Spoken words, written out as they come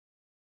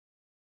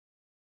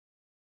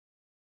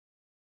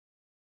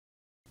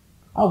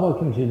I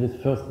welcome you to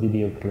this first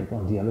video clip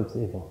on DIALux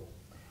evo.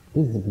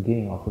 This is the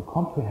beginning of a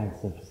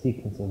comprehensive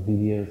sequence of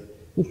videos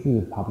which we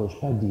will publish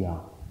by DIA.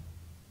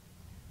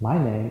 My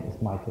name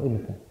is Michael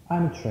Immeke.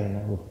 I'm a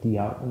trainer with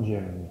DIA in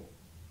Germany.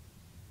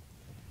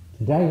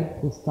 Today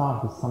we'll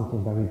start with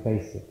something very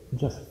basic. In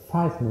just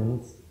 5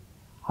 minutes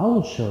I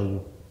will show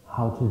you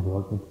how to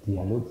work with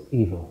DIALux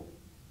evo.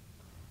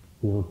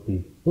 We will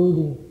be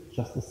building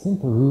just a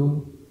simple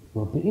room,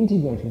 we'll be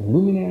integrating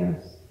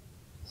luminaires,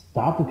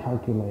 start the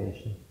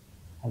calculation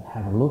and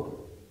have a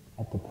look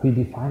at the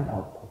predefined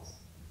outputs.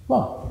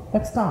 Well,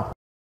 let's start.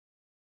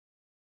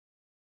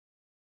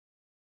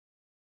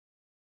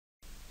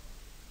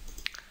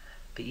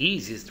 The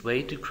easiest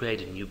way to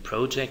create a new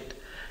project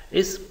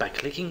is by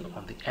clicking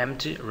on the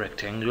empty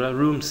rectangular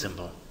room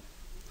symbol.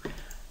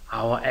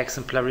 Our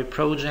exemplary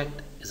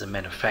project is a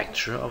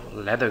manufacturer of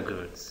leather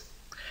goods.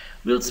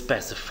 We'll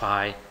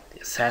specify the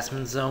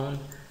assessment zone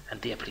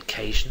and the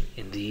application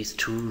in these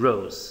 2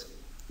 rows.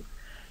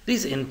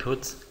 These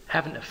inputs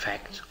have an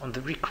effect on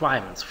the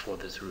requirements for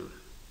this room.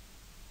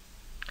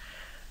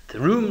 The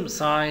room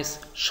size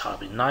shall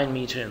be 9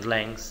 meters in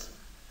length,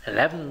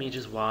 11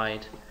 meters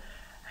wide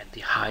and the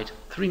height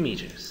 3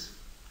 meters.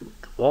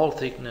 The wall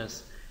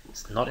thickness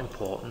is not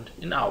important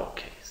in our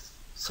case,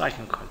 so I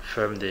can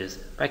confirm this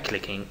by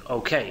clicking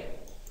OK.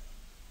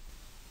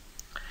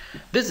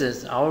 This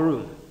is our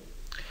room.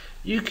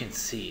 You can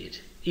see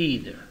it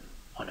either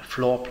on a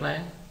floor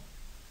plan,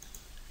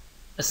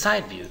 a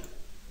side view,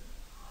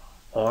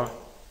 or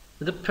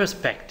with a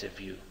perspective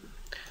view.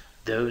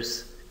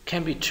 Those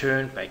can be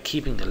turned by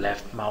keeping the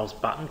left mouse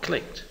button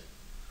clicked.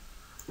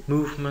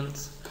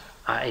 Movements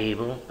are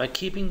able by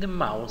keeping the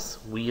mouse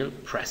wheel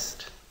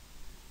pressed.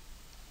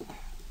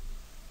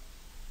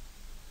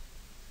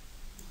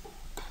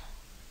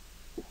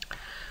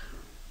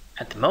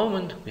 At the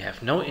moment we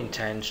have no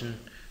intention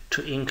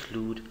to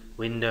include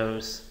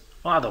windows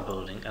or other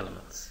building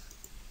elements.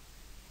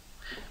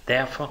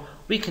 Therefore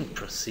we can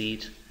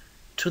proceed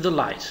to the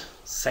light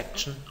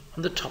section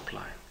on the top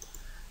line.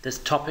 This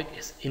topic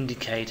is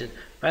indicated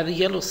by the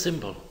yellow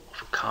symbol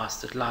of a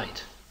casted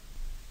light.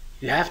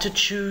 You have to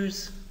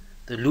choose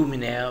the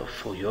luminaire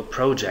for your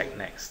project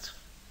next.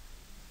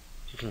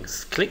 You can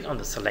click on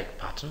the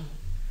select button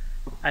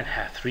and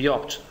have 3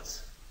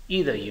 options.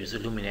 Either use a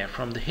luminaire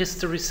from the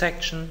history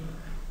section,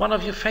 one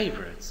of your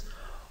favorites,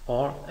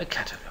 or a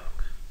catalog.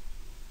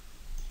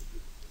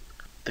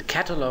 The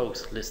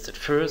catalogs listed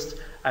first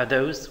are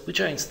those which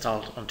are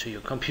installed onto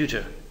your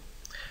computer.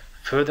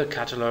 Further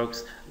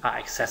catalogs are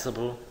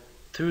accessible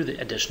through the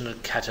additional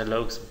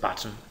catalogs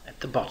button at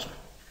the bottom.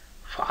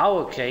 For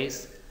our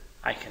case,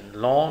 I can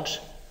launch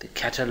the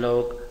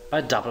catalog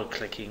by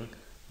double-clicking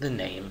the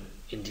name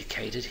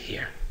indicated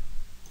here.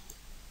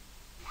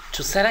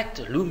 To select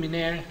a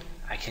luminaire,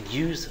 I can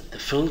use the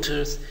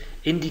filters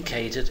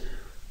indicated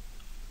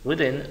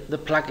within the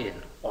plugin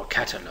or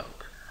catalog.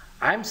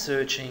 I'm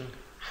searching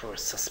for a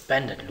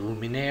suspended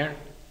luminaire,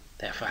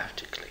 therefore I have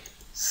to click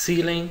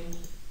Ceiling,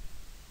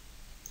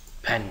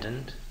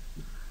 Pendant,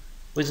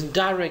 with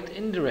direct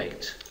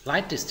indirect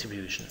light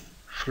distribution,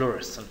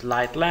 fluorescent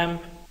light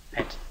lamp,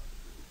 and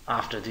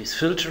after this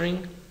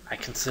filtering I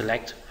can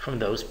select from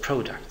those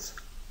products.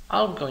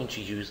 I'm going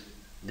to use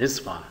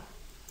this one.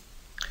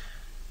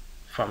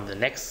 From the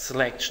next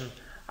selection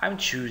I'm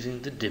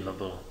choosing the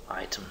dimmable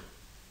item.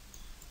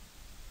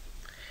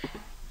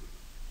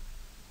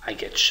 I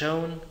get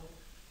shown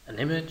an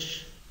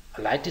image,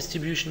 a light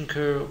distribution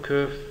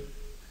curve,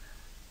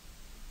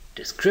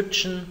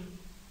 description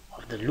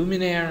of the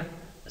luminaire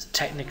as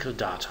technical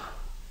data.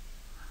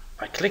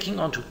 By clicking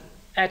on to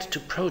Add to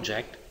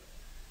Project,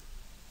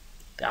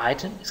 the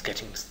item is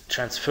getting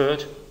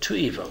transferred to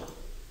evo.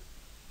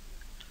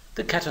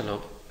 The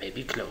catalog may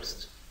be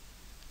closed.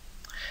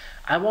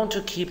 I want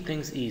to keep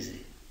things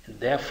easy, and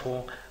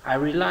therefore I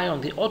rely on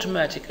the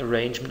automatic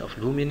arrangement of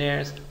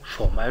luminaires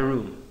for my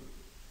room.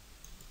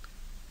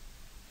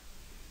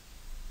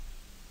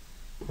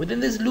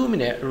 Within this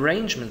luminaire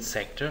arrangement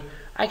sector,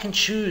 I can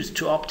choose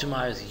to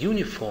optimize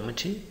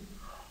uniformity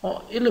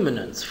or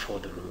illuminance for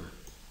the room.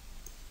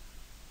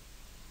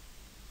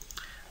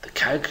 The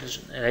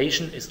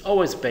calculation is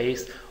always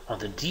based on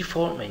the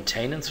default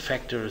maintenance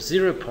factor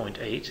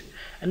 0.8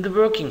 and the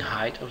working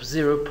height of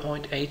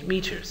 0.8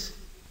 meters.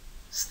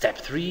 Step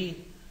 3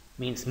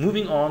 means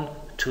moving on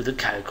to the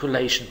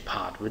calculation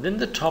part within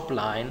the top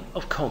line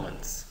of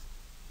comments.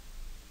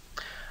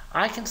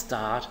 I can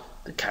start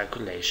the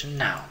calculation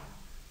now.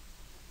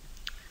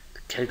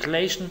 The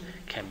calculation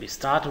can be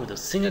started with a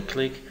single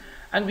click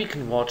and we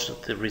can watch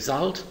the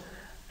result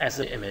as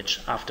an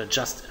image after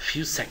just a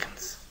few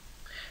seconds.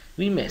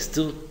 We may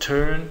still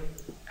turn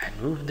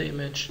and move the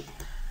image,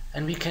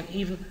 and we can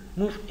even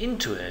move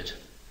into it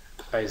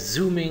by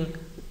zooming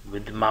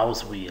with the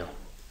mouse wheel.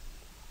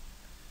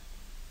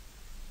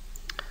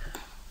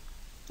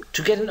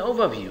 To get an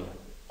overview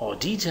or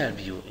detailed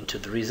view into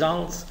the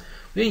results,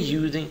 we are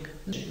using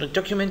the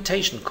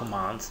documentation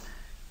commands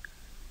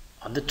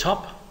on the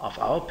top of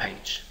our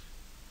page.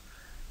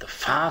 The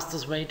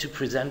fastest way to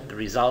present the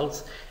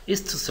results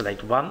is to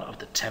select one of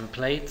the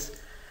templates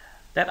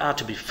that are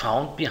to be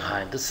found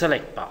behind the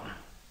Select button.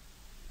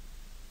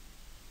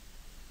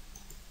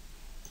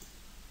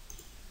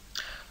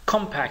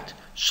 Compact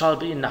shall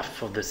be enough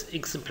for this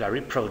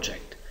exemplary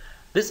project.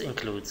 This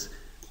includes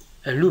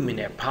a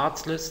luminaire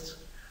parts list,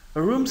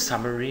 a room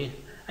summary,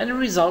 and a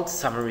results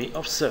summary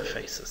of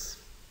surfaces.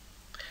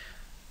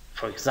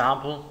 For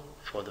example,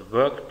 for the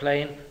work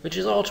plane, which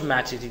is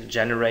automatically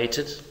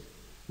generated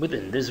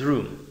within this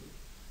room.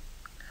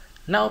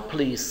 Now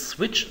please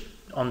switch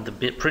on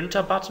the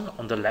printer button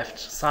on the left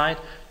side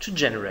to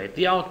generate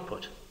the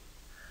output,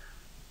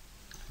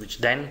 which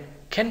then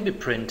can be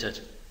printed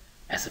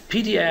as a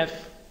PDF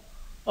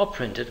or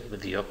printed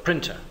with your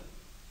printer.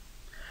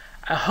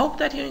 I hope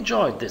that you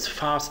enjoyed this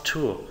fast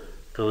tour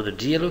through the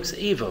DIALux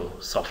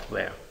evo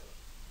software.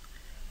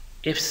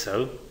 If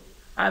so,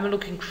 I'm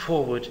looking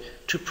forward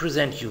to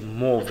present you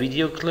more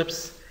video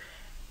clips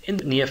in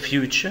the near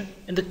future,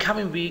 in the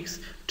coming weeks,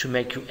 to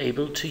make you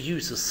able to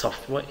use the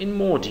software in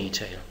more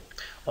detail,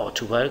 or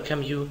to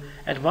welcome you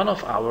at one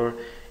of our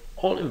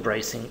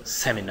all-embracing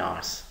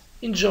seminars.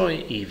 Enjoy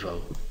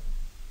evo!